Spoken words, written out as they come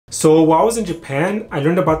So while I was in Japan, I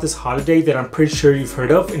learned about this holiday that I'm pretty sure you've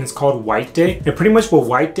heard of, and it's called White Day. And pretty much what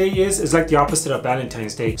White Day is like the opposite of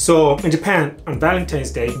Valentine's Day. So in Japan, on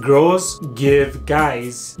Valentine's Day, girls give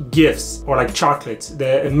guys gifts or like chocolates,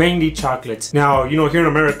 mainly chocolates. Now, you know, here in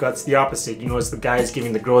America, it's the opposite. You know, it's the guys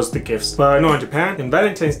giving the girls the gifts. But no, in Japan, in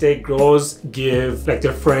Valentine's Day, girls give like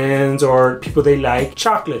their friends or people they like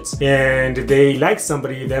chocolates. And if they like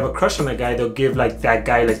somebody, they have a crush on a guy, they'll give like that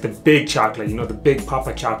guy like the big chocolate, you know, the big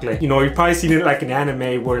papa chocolate. You know, you've probably seen it like in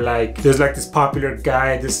anime where like there's like this popular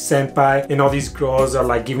guy, this senpai, and all these girls are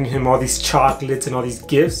like giving him all these chocolates and all these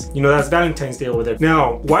gifts. You know, that's Valentine's Day over there.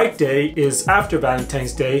 Now, White Day is after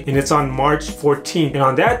Valentine's Day, and it's on March 14th. And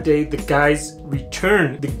on that day, the guys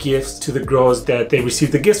return the gifts to the girls that they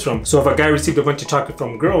received the gifts from. So if a guy received a bunch of chocolate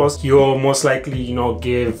from girls, he'll most likely, you know,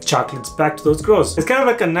 give chocolates back to those girls. It's kind of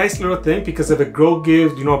like a nice little thing, because if a girl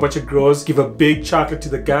gives, you know, a bunch of girls give a big chocolate to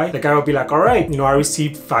the guy will be like, all right, you know, I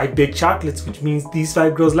received 5 big chocolates, which means these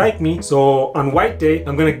 5 girls like me. So on White Day,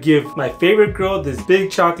 I'm gonna give my favorite girl this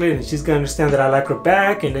big chocolate, and she's gonna understand that I like her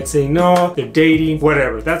back, and let's say no, they're dating,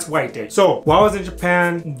 whatever. That's White Day. So while I was in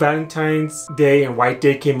Japan, Valentine's Day and White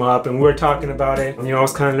Day came up, and we were talking about it, and you know, I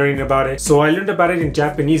was kind of learning about it. So I learned about it in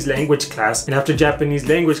Japanese language class, and after Japanese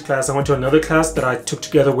language class, I went to another class that I took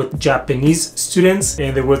together with Japanese students,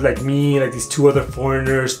 and there was like me, like these 2 other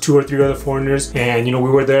foreigners, 2 or 3 other foreigners, and you know, we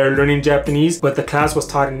were there learning Japanese, but the class was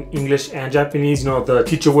taught in English and Japanese. You know, the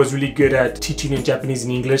teacher was really good at teaching in Japanese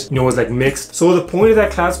and English. You know, it was like mixed. So the point of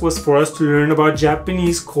that class was for us to learn about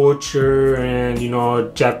Japanese culture and, you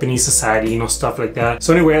know, Japanese society, you know, stuff like that.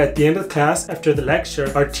 So anyway, at the end of the class, after the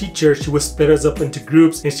lecture, our teacher, she would split us up into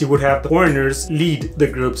groups, and she would have the foreigners lead the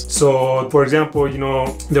groups. So for example, you know,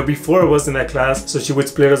 there'll be 4 of us in that class, so she would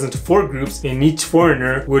split us into 4 groups, and each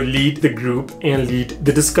foreigner would lead the group and lead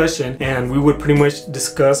the discussion, and we would pretty much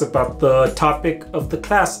discuss about the topic of the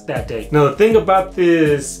class that day. Now the thing about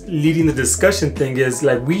this leading the discussion thing is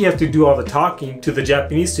like we have to do all the talking to the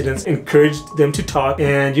Japanese students, encourage them to talk,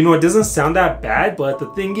 and you know, it doesn't sound that bad, but the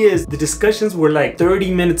thing is the discussions were like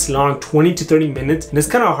 30 minutes long, 20 to 30 minutes, and it's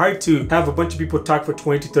kind of hard to have a bunch of people talk for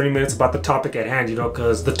 20 to 30 minutes about the topic at hand, you know,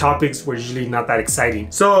 because the topics were usually not that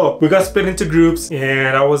exciting. So we got split into groups,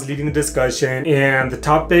 and I was leading the discussion, and the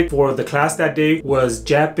topic for the class that day was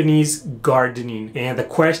Japanese gardening, and the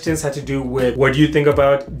questions had to do with what do you think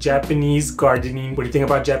about Japanese gardening, what do you think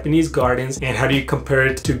about Japanese gardens, and how do you compare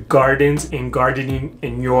it to gardens and gardening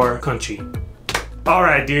in your country.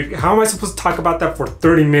 Alright dude, how am I supposed to talk about that for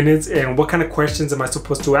 30 minutes, and what kind of questions am I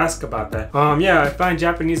supposed to ask about that? Yeah, I find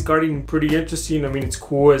Japanese gardening pretty interesting. I mean, it's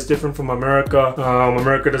cool, it's different from America.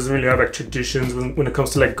 America doesn't really have like traditions when it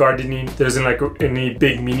comes to like gardening. There isn't like any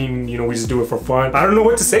big meaning, you know, we just do it for fun. I don't know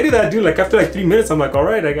what to say to that, dude. Like after like 3 minutes, I'm like,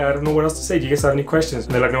 alright, I don't know what else to say. Do you guys have any questions?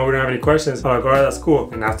 And they're like, no, we don't have any questions. I'm like, alright, that's cool.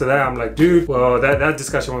 And after that, I'm like, dude, well, that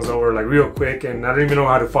discussion was over like real quick, and I don't even know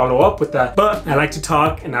how to follow up with that. But I like to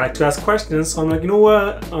talk and I like to ask questions, so I'm like, you know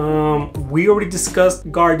what? We already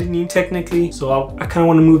discussed gardening technically, so I kind of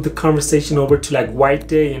want to move the conversation over to like White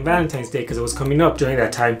Day and Valentine's Day, because it was coming up during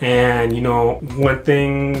that time. And you know, one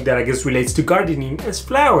thing that I guess relates to gardening is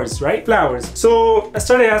flowers, right? Flowers. So I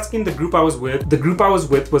started asking the group I was with. The group I was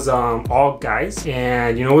with was all guys,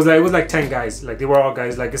 and you know, it was like 10 guys. Like they were all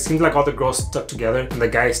guys. Like it seemed like all the girls stuck together and the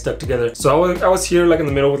guys stuck together. So I was here like in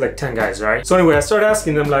the middle with like 10 guys, right? So anyway, I started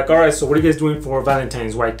asking them like, all right, so what are you guys doing for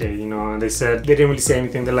Valentine's White Day? You know, and they said they didn't really say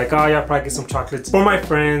anything. They're like, oh yeah, probably get some chocolates for my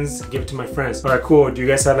friends, give it to my friends. All right, cool. Do you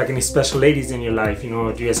guys have like any special ladies in your life? You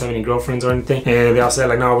know, do you guys have any girlfriends or anything? And they all said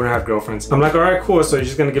like, no, we don't have girlfriends. I'm like, all right, cool. So you're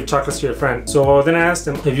just gonna give chocolates to your friend. So then I asked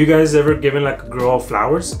them, have you guys ever given like a girl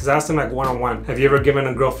flowers? Because I asked them like one-on-one. Have you ever given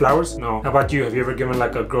a girl flowers? No. How about you? Have you ever given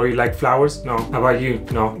like a girl you like flowers? No. How about you?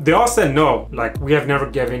 No. They all said no. Like, we have never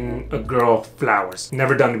given a girl flowers.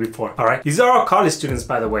 Never done it before. All right. These are all college students,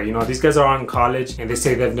 by the way. You know, these guys are all in college, and they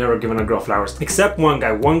say they've never given a girl flowers. Except one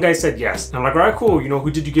guy. One guy said yes. And I'm like, all right, cool. You know,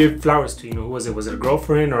 who did you give flowers to? You know, who was it? Was it a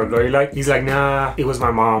girlfriend or a girl you like? He's like, nah, it was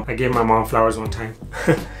my mom. I gave my mom flowers one time.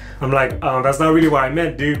 I'm like, that's not really what I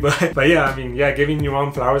meant, dude. But yeah, I mean, yeah, giving your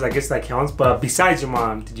mom flowers, I guess that counts. But besides your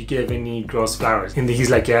mom, did you give any girls flowers? And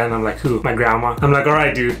he's like, yeah. And I'm like, who? My grandma. I'm like, all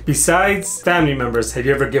right, dude. Besides family members, have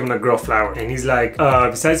you ever given a girl flower? And he's like,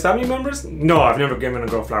 besides family members? No, I've never given a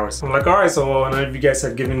girl flowers. I'm like, all right, so none of you guys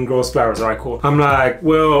have given girls flowers. All right, cool. I'm like,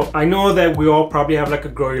 well, I know that we all probably have like a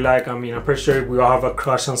girl you like. I mean, I'm pretty sure we all have a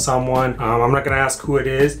crush on someone. I'm not gonna ask who it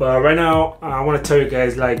is, but right now, I want to tell you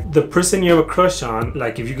guys, like, the person you have a crush on,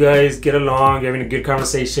 like, if you guys guys get along, you're having a good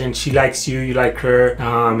conversation, she likes you, you like her,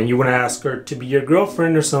 and you want to ask her to be your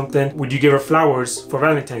girlfriend or something, would you give her flowers for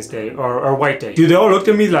Valentine's Day or White Day? Dude, they all looked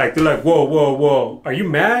at me like, they're like, whoa, whoa, whoa, are you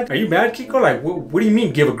mad? Are you mad, Kiko? Like, what do you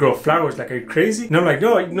mean give a girl flowers? Like, are you crazy? And I'm like,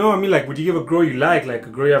 no, I mean, like, would you give a girl you like a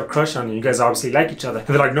girl you have a crush on, and you guys obviously like each other? And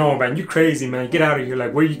they're like, no, man, you crazy, man, get out of here.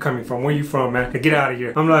 Like, where are you coming from? Where are you from, man? Like, get out of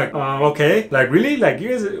here. I'm like, okay, like, really? Like, you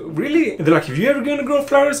guys, really? And they're like, have you ever given a girl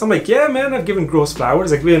flowers? I'm like, yeah, man, I've given girls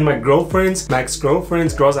flowers. I've given my girlfriends, my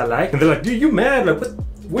ex-girlfriends, girls I like. And they're like, dude, you mad? Like, what?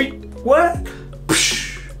 Wait, what?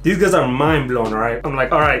 These guys are mind blown, alright? I'm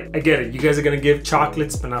like, alright, I get it. You guys are gonna give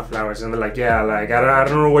chocolates but not flowers. And they're like, yeah, like, I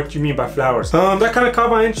don't know what you mean by flowers. That kind of caught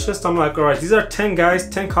my interest. I'm like, alright, these are 10 guys,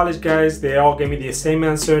 10 college guys. They all gave me the same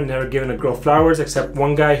answer, never given a girl flowers, except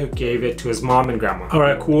one guy who gave it to his mom and grandma.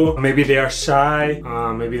 Alright, cool. Maybe they are shy.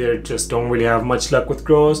 Maybe they just don't really have much luck with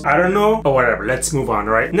girls. I don't know. Or whatever, let's move on,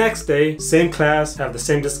 alright? Next day, same class, have the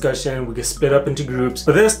same discussion. We get split up into groups.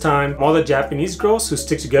 But this time, all the Japanese girls who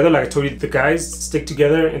stick together, like I told you, the guys stick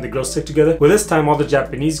together and the girls stick together. Well, this time all the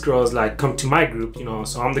Japanese girls like come to my group, you know,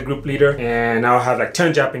 so I'm the group leader and I'll have like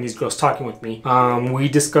 10 Japanese girls talking with me. We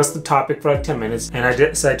discussed the topic for like 10 minutes and I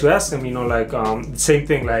decided to ask them, you know, like same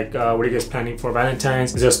thing, like what are you guys planning for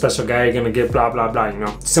Valentine's? Is there a special guy you're gonna get? Blah blah blah, you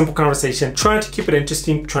know, simple conversation, trying to keep it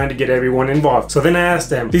interesting, trying to get everyone involved. So then I asked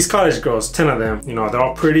them, these college girls, 10 of them, you know, they're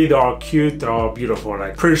all pretty, they're all cute, they're all beautiful,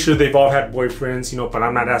 like pretty sure they've all had boyfriends, you know, but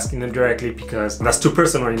I'm not asking them directly because that's too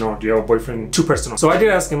personal, you know. Do you have a boyfriend? Too personal. So I did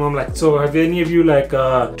ask him, I'm like, so have any of you like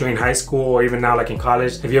during high school or even now like in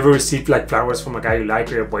college, have you ever received like flowers from a guy you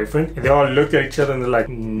like or your boyfriend? And they all looked at each other and they're like,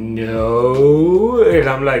 no. And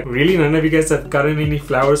I'm like, really? None of you guys have gotten any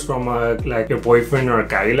flowers from like your boyfriend or a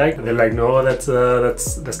guy you like? And they're like, no, that's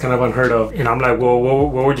kind of unheard of. And I'm like, well,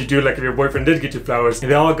 what would you do like if your boyfriend did get you flowers?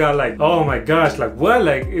 And they all got like, oh my gosh, like what?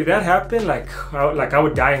 Like if that happened, like I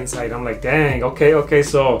would die inside. I'm like, dang, okay.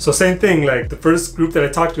 So same thing, like the first group that I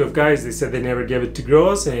talked to of guys, they said they never gave it to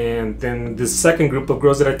girls, and then the second group of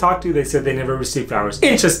girls that I talked to, they said they never received flowers.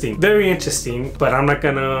 Interesting, very interesting, but I'm not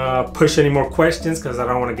gonna push any more questions because I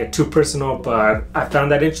don't want to get too personal, but I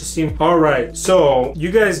found that interesting. All right, so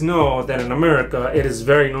you guys know that in America, it is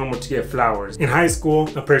very normal to get flowers. In high school,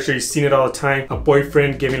 I'm pretty sure you've seen it all the time. A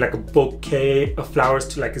boyfriend giving like a bouquet of flowers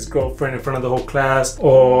to like his girlfriend in front of the whole class,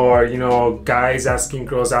 or you know, guys asking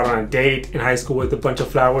girls out on a date in high school with a bunch of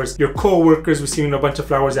flowers. Your co-workers receiving a bunch of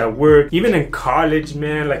flowers at work. Even in college,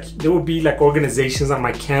 man, like there would be like organizations on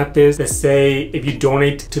my campus that say if you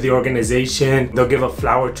donate to the organization, they'll give a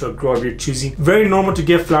flower to a girl of your choosing. Very normal to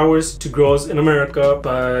give flowers to girls in America,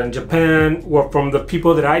 but in Japan, or from the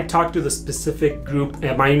people that I talked to, the specific group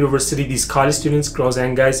at my university, these college students, girls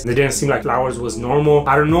and guys, they didn't seem like flowers was normal.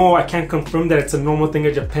 I don't know, I can't confirm that it's a normal thing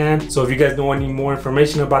in Japan. So if you guys know any more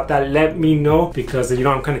information about that, let me know, because you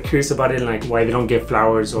know, I'm kind of curious about it, like why they don't give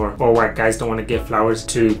flowers, or why guys don't want to give flowers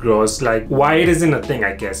to girls, like why it isn't a thing,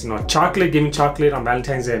 I guess. You know, chocolate, giving chocolate on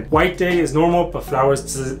Valentine's Day. White Day is normal, but flowers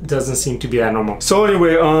doesn't seem to be that normal. So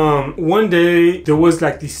anyway, one day there was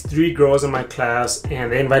like these 3 girls in my class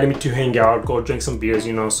and they invited me to hang out, go drink some beers,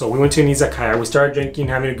 you know. So we went to an izakaya, we started drinking,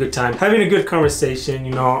 having a good time, having a good conversation,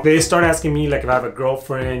 you know. They started asking me like if I have a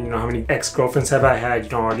girlfriend, you know, how many ex-girlfriends have I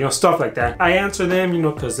had, you know, stuff like that. I answer them, you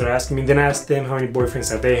know, because they're asking me. Then I asked them how many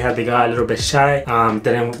boyfriends have they had. They got a little bit shy,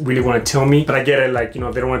 they didn't really want to tell me, but I get it, like, you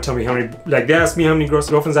know, they don't want to tell me how many, like they asked me how many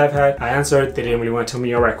girlfriends I've had. I answered, they didn't really want to tell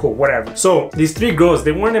me. All right, cool, whatever. So these 3 girls,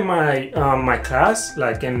 they weren't in my my class,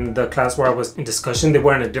 like in the class where I was in discussion. They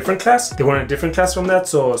were in a different class. They were in a different class from that.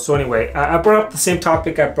 So anyway, I brought up the same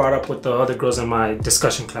topic I brought up with the other girls in my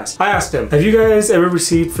discussion class. I asked them, have you guys ever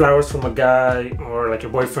received flowers from a guy or like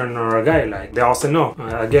your boyfriend or a guy? Like they all said no.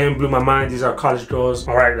 Again, blew my mind. These are college girls.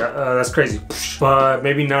 All right, that's crazy, but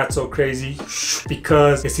maybe not so crazy,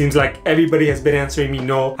 because it seems like everybody has been answering me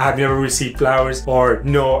no, I've never received flowers, or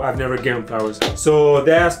no, I've never given flowers. So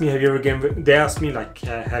they asked me, have you ever given, they asked me like,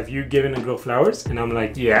 have you given a girl flowers? And I'm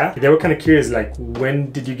like, yeah. They were kind of curious, like,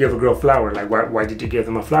 when did you give a girl a flower? Like, why did you give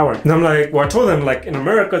them a flower? And I'm like, well, I told them, like, in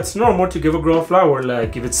America, it's normal to give a girl a flower.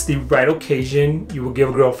 Like, if it's the right occasion, you will give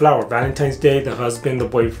a girl a flower. Valentine's Day, the husband, the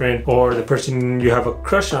boyfriend, or the person you have a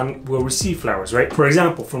crush on will receive flowers, right? For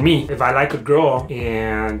example, for me, if I like a girl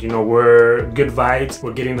and, you know, we're good vibes,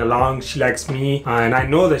 we're getting along, she likes me, and I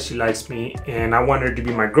know that she likes me, and and I want her to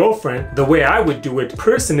be my girlfriend, the way I would do it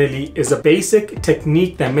personally is a basic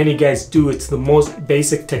technique that many guys do. It's the most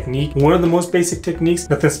basic technique, one of the most basic techniques,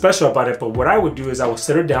 nothing special about it. But what I would do is I will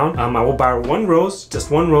sit her down, I will buy her one rose,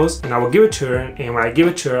 just one rose, and I will give it to her. And when I give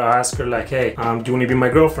it to her, I'll ask her like, hey, do you want to be my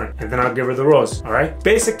girlfriend? And then I'll give her the rose. All right,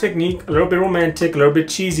 basic technique, a little bit romantic, a little bit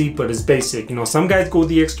cheesy, but it's basic. You know, some guys go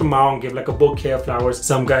the extra mile and give like a bouquet of flowers.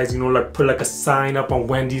 Some guys, you know, like put like a sign up on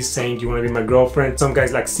Wendy's saying, do you want to be my girlfriend? Some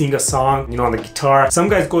guys like sing a song, you know, on the guitar. Some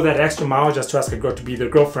guys go that extra mile just to ask a girl to be their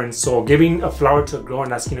girlfriend. So giving a flower to a girl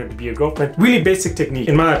and asking her to be your girlfriend, really basic technique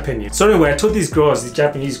in my opinion. So anyway, I told these girls, these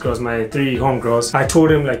Japanese girls, my 3 homegirls, I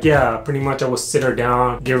told them like, yeah, pretty much I will sit her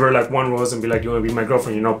down, give her like one rose and be like, you want to be my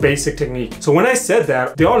girlfriend, you know, basic technique. So when I said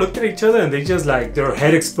that, they all looked at each other and they just like, their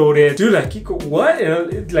head exploded. Dude, like, Kiko, what?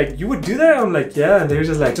 And like, you would do that? I'm like, yeah. And they were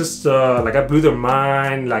just like, like I blew their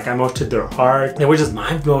mind, like I melted their heart. They were just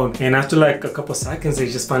mind blown. And after like a couple seconds, they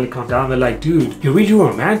just finally calmed down. They're like, dude, you're really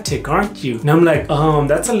romantic, aren't you? And I'm like,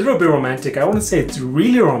 that's a little bit romantic. I wouldn't say it's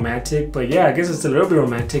really romantic, but yeah, I guess it's a little bit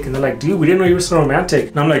romantic. And they're like, dude, we didn't know you were so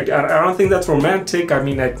romantic. And I'm like, I don't think that's romantic. I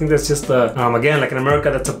mean, I think that's just again, like in America,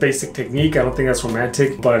 that's a basic technique. I don't think that's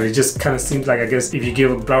romantic, but it just kind of seems like, I guess, if you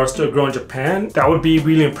give flowers to a girl in Japan, that would be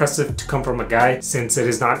really impressive to come from a guy, since it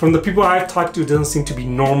is not. From the people I've talked to, it doesn't seem to be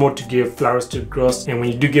normal to give flowers to girls. And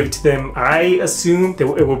when you do give it to them, I assume that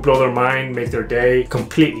it will blow their mind, make their day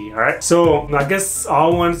completely. All right. So I guess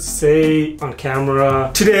all I wanted to say on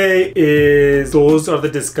camera today is those are the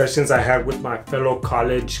discussions I had with my fellow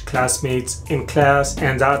college classmates in class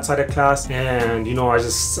and outside of class. And you know, I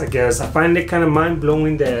guess I find it kind of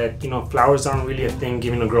mind-blowing that, you know, flowers aren't really a thing,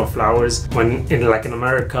 giving a girl flowers, when in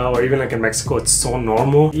America or even like in Mexico, it's so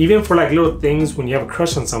normal. Even for like little things, when you have a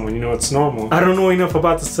crush on someone, you know, it's normal. I don't know enough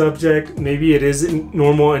about the subject. Maybe it is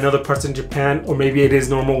normal in other parts in Japan, or maybe it is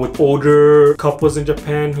normal with older couples in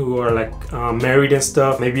Japan who are like married and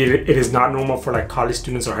stuff. Maybe it is not normal for like college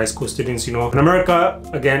students or high school students, you know. In America,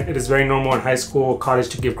 again, it is very normal in high school, college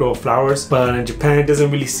to give girl flowers, but in Japan it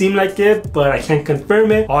doesn't really seem like it, but I can't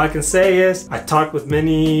confirm it. All I can say is I talked with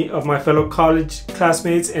many of my fellow college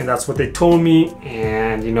classmates and that's what they told me,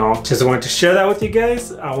 and you know, just wanted to share that with you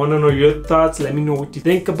guys. I want to know your thoughts. Let me know what you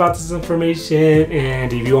think about this information,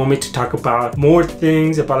 and if you want me to talk about more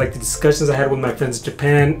things about like the discussions I had with my friends in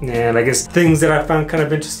Japan, and I guess things that I found kind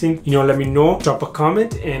of interesting, you know, let me know. Drop a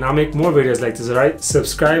comment and I'll make more videos like this. All right,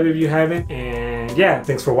 subscribe if you haven't, and yeah,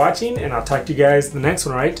 thanks for watching, and I'll talk to you guys in the next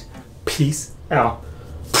one. All right, peace out.